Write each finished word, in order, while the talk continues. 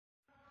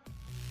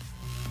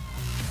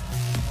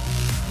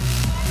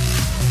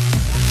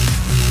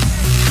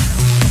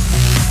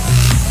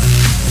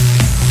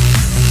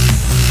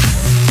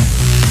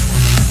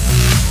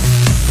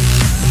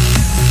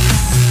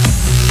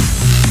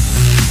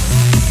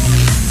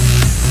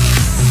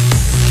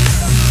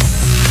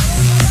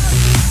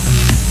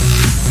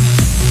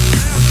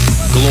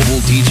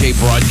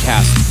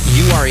broadcast.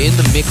 You are in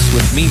the mix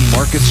with me,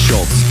 Markus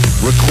Schulz,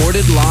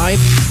 recorded live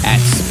at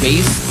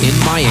Space in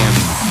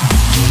Miami.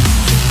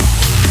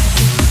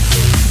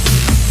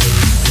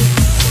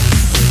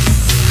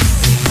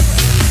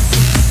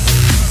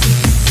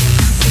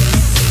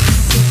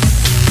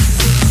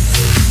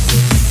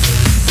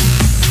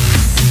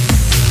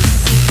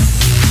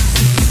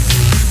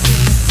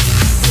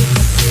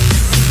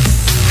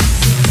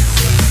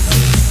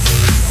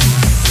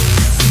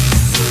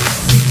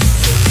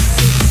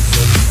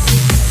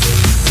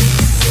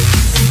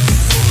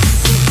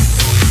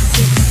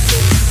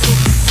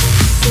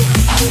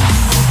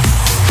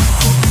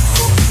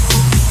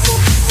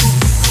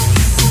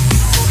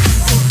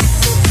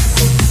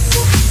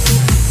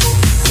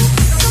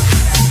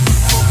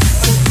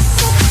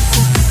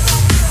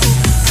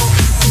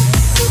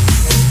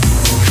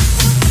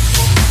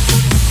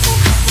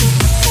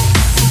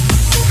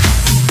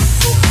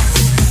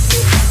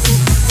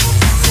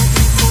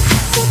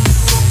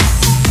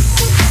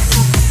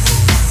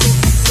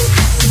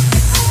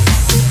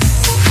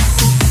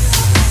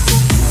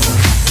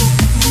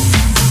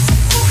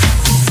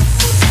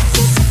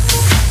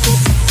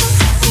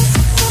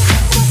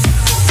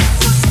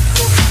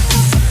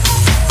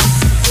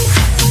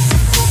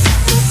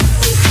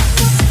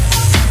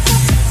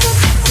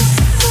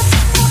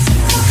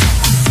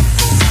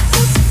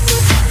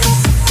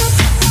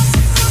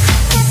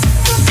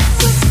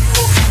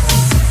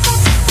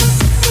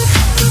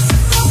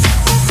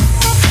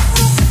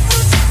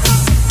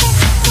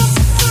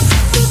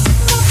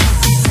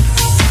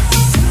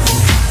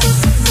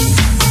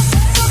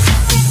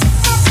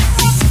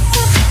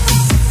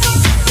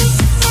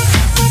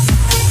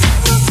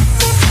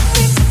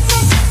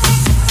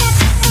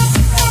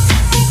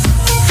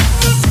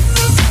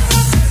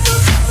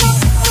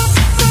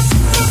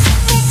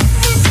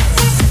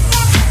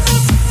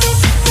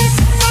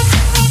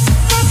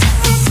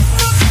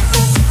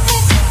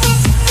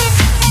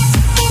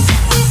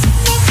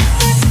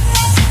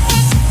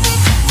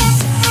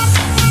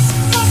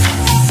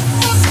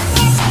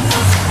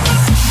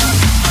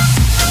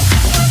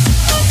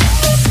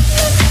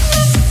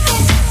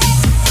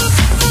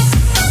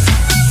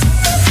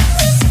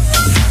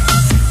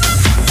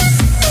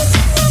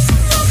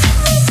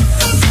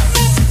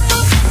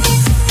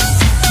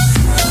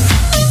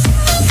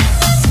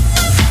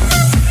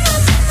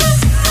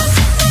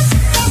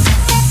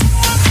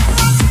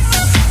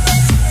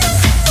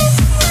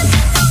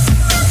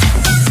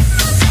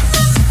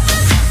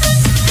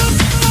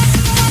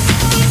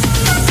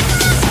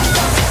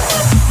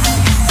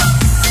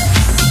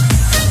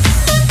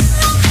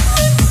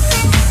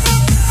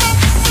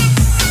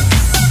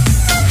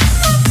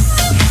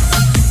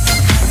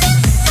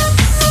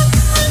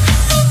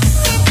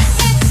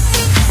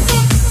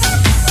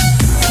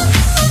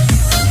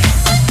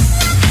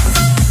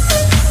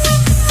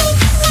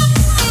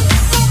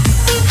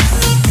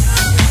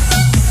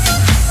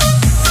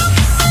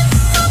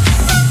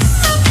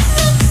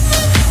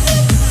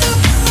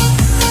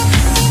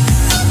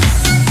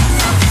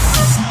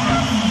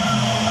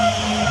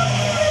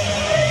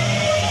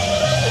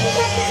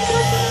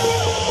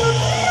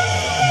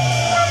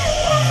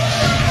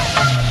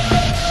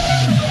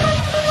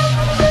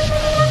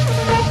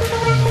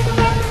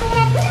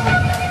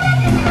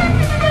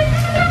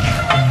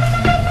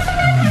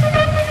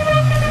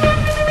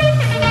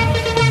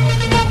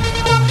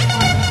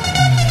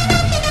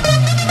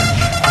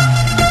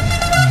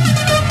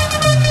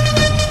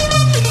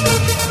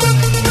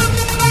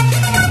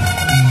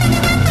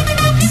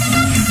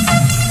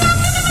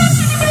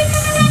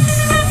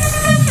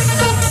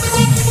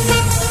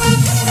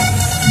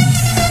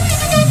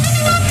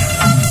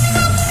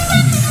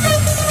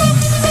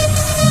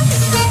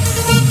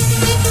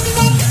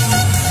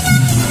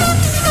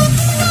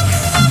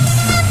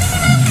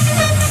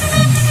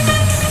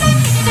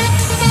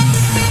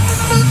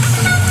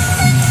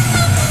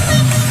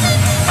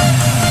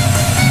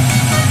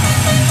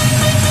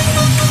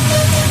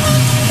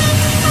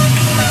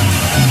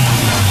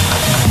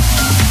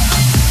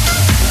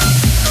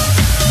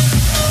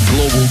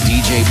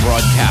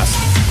 Broadcast.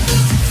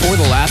 For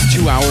the last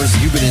 2 hours,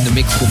 you've been in the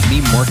mix with me,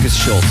 Markus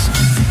Schulz.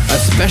 A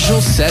special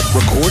set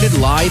recorded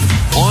live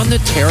on the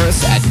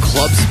terrace at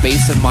Club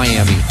Space in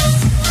Miami.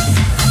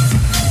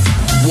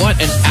 What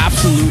an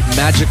absolute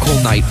magical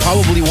night.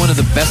 Probably one of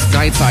the best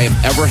nights I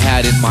have ever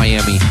had in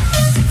Miami.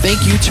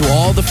 Thank you to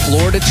all the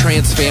Florida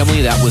Trance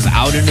family that was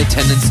out in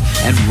attendance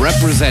and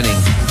representing.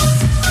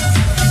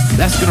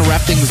 That's going to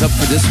wrap things up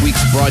for this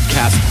week's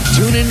broadcast.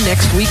 Tune in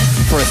next week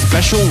for a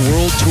special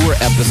World Tour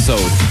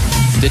episode.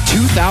 The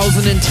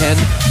 2010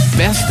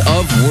 Best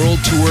of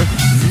World Tour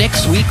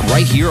next week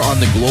right here on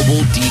the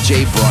Global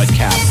DJ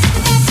Broadcast.